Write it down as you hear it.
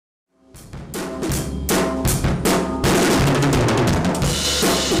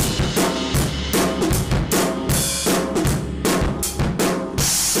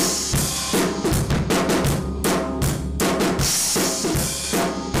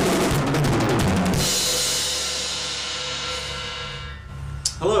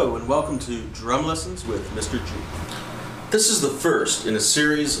welcome to Drum Lessons with Mr. G. This is the first in a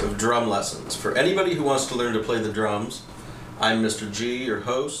series of drum lessons. For anybody who wants to learn to play the drums, I'm Mr. G, your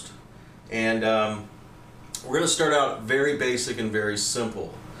host, and we're going to start out very basic and very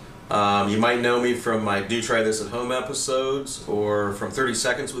simple. You might know me from my Do Try This at Home episodes or from 30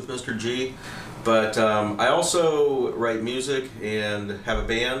 Seconds with Mr. G, but I also write music and have a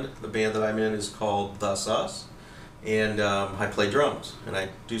band. The band that I'm in is called Thus Us, and I play drums and I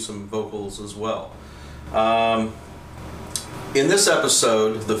do some vocals as well. In this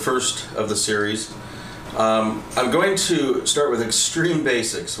episode, the first of the series, I'm going to start with extreme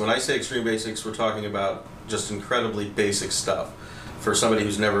basics. When I say extreme basics, we're talking about just incredibly basic stuff for somebody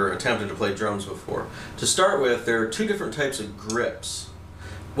who's never attempted to play drums before. To start with, there are two different types of grips.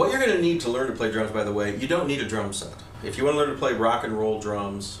 What you're going to need to learn to play drums, by the way, you don't need a drum set. If you want to learn to play rock and roll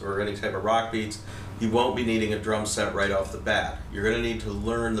drums or any type of rock beats, you won't be needing a drum set right off the bat. You're going to need to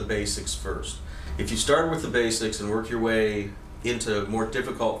learn the basics first. If you start with the basics and work your way into more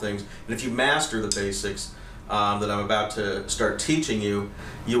difficult things, and if you master the basics that I'm about to start teaching you,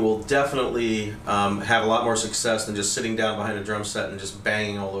 you will definitely have a lot more success than just sitting down behind a drum set and just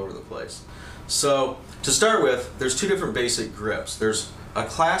banging all over the place. So to start with, there's two different basic grips. There's a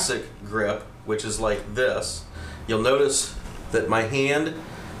classic grip, which is like this. You'll notice that my hand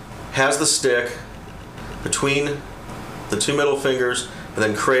has the stick between the two middle fingers and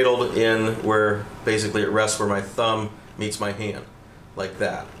then cradled in where basically it rests where my thumb meets my hand, like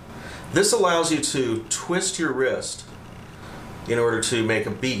that. This allows you to twist your wrist in order to make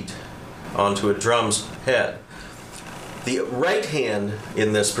a beat onto a drum's head. The right hand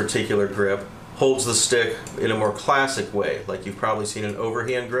in this particular grip holds the stick in a more classic way, like you've probably seen an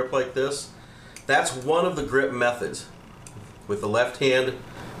overhand grip like this. That's one of the grip methods, with the left hand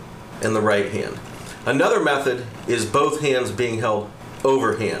and the right hand. Another method is both hands being held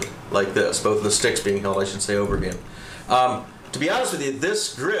overhand, like this. Both of the sticks being held, I should say, overhand. To be honest with you,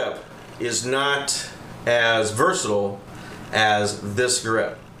 this grip is not as versatile as this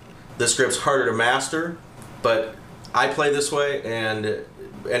grip. This grip's harder to master, but I play this way and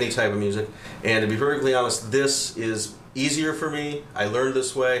any type of music. And to be perfectly honest, this is easier for me. I learned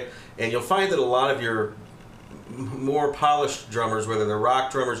this way, and you'll find that a lot of your more polished drummers, whether they're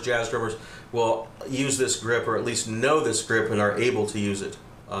rock drummers, jazz drummers, will use this grip or at least know this grip and are able to use it.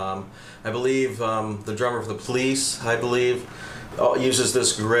 I believe the drummer for the Police, uses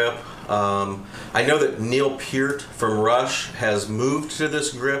this grip. I know that Neil Peart from Rush has moved to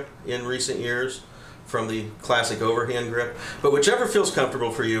this grip in recent years from the classic overhand grip, but whichever feels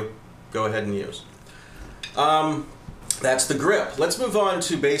comfortable for you, go ahead and use. That's the grip. Let's move on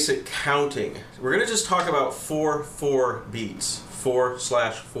to basic counting. We're going to just talk about 4/4 beats,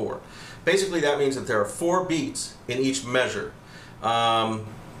 4/4. Basically, that means that there are 4 beats in each measure. We're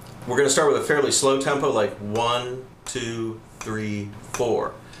going to start with a fairly slow tempo, like 1, 2, 3,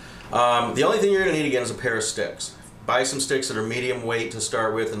 4. The only thing you're going to need again is a pair of sticks. Buy some sticks that are medium weight to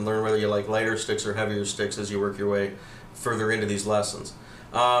start with and learn whether you like lighter sticks or heavier sticks as you work your way further into these lessons.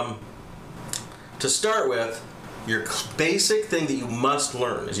 To start with, your basic thing that you must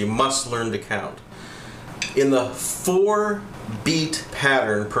learn is you must learn to count. In the 4-beat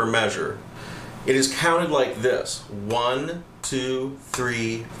pattern per measure, it is counted like this: 1, 2,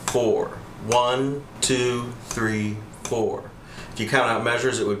 3, 4. 1, 2, 3, 4. If you count out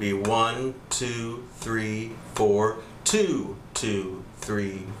measures, it would be 1, 2, 3, 4, 2, 2,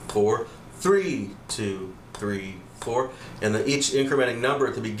 3, 4, 3, 2, 3, 4. And each incrementing number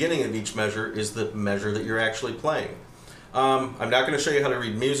at the beginning of each measure is the measure that you're actually playing. I'm not going to show you how to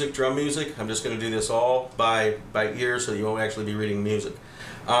read music, drum music. I'm just going to do this all by ear so you won't actually be reading music.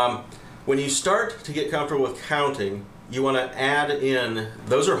 When you start to get comfortable with counting, you want to add in,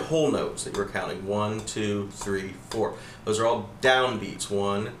 those are whole notes that you're counting, 1, 2, 3, 4. Those are all downbeats,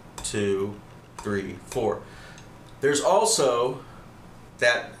 1, 2, 3, 4. There's also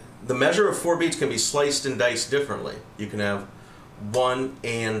that the measure of 4 beats can be sliced and diced differently. You can have 1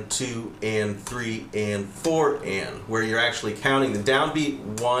 and 2 and 3 and 4 and, where you're actually counting the downbeat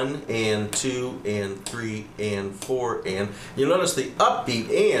 1 and 2 and 3 and 4 and. You'll notice the upbeat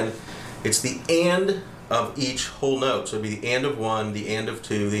and, it's the and of each whole note. So it would be the and of 1, the and of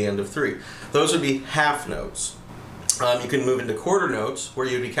 2, the and of 3. Those would be half notes. You can move into quarter notes where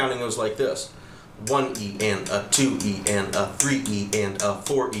you'd be counting those like this: 1 E and a, 2 E and a, 3 E and a,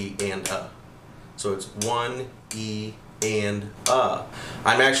 4 E and a. So it's 1 E and a.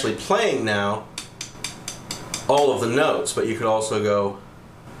 I'm actually playing now all of the notes, but you could also go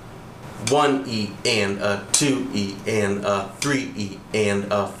 1 E and a, 2 E and a, 3 E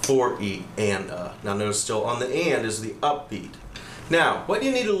and a, 4 E and a. Now notice still on the and is the upbeat. Now, what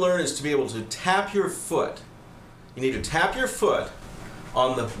you need to learn is to be able to tap your foot. You need to tap your foot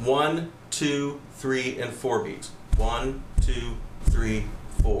on the 1, 2, 3, and 4 beats. 1, 2, 3,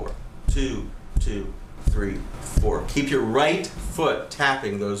 4. 2, 2, 3, 4. Keep your right foot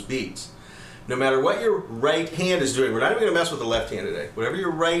tapping those beats. No matter what your right hand is doing, we're not even going to mess with the left hand today. Whatever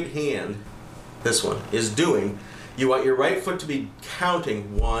your right hand, this one, is doing, you want your right foot to be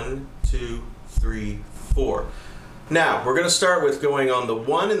counting 1, 2, 3, 4. Now, we're going to start with going on the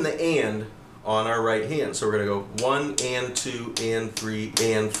 1 and the and on our right hand. So we're going to go 1 and 2 and 3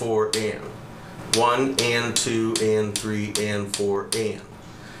 and 4 and. 1 and 2 and 3 and 4 and.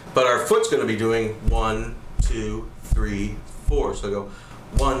 But our foot's going to be doing 1, 2, 3, 4. So go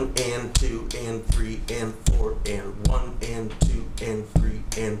 1 and 2 and 3 and 4 and 1 and 2 and 3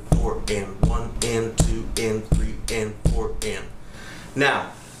 and 4 and 1 and 2 and 3 and 4 and.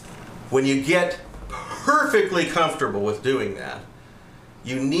 Now, when you get perfectly comfortable with doing that,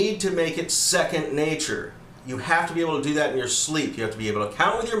 you need to make it second nature. You have to be able to do that in your sleep. You have to be able to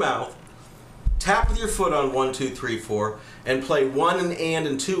count with your mouth, tap with your foot on 1, 2, 3, 4, and play 1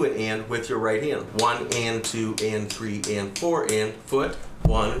 and 2 and with your right hand. 1 and 2 and 3 and 4 and foot.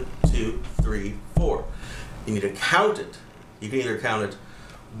 1, 2, 3, 4. You need to count it. You can either count it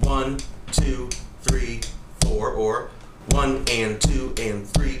 1, 2, 3, 4, or 1 and 2 and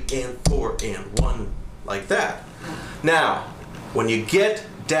 3 and 4 and 1, like that. Now, when you get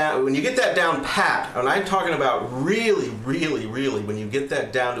that down pat, and I'm talking about really, when you get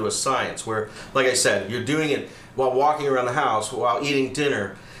that down to a science where, like I said, you're doing it while walking around the house, while eating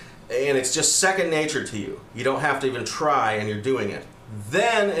dinner, and it's just second nature to you. You don't have to even try, and you're doing it.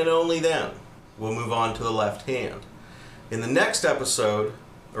 Then and only then, we'll move on to the left hand. In the next episode,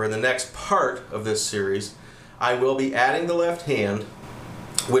 or in the next part of this series, I will be adding the left hand,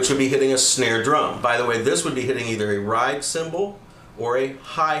 which would be hitting a snare drum. By the way, this would be hitting either a ride cymbal or a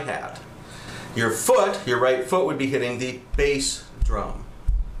hi-hat. Your foot, your right foot, would be hitting the bass drum.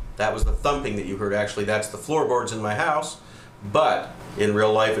 That was the thumping that you heard. Actually, that's the floorboards in my house, but in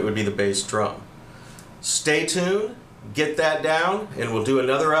real life it would be the bass drum. Stay tuned, get that down, and we'll do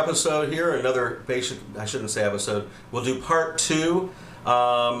another episode here, another basic, I shouldn't say episode, we'll do part 2,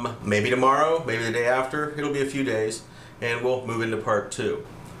 maybe tomorrow, maybe the day after, it'll be a few days, and we'll move into part 2.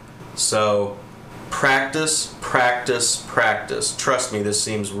 So, practice, practice, practice. Trust me, this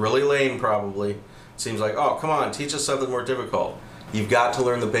seems really lame probably. It seems like, oh, come on, teach us something more difficult. You've got to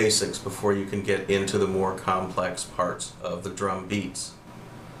learn the basics before you can get into the more complex parts of the drum beats.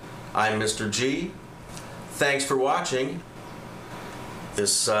 I'm Mr. G. Thanks for watching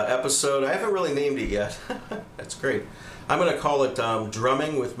this episode. I haven't really named it yet. That's great. I'm going to call it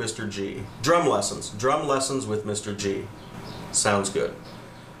Drumming with Mr. G. Drum Lessons. Drum Lessons with Mr. G. Sounds good.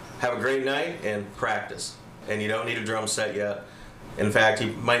 Have a great night and practice. And you don't need a drum set yet. In fact,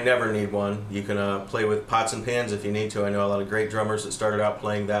 you might never need one. You can play with pots and pans if you need to. I know a lot of great drummers that started out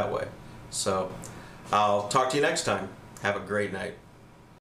playing that way. So I'll talk to you next time. Have a great night.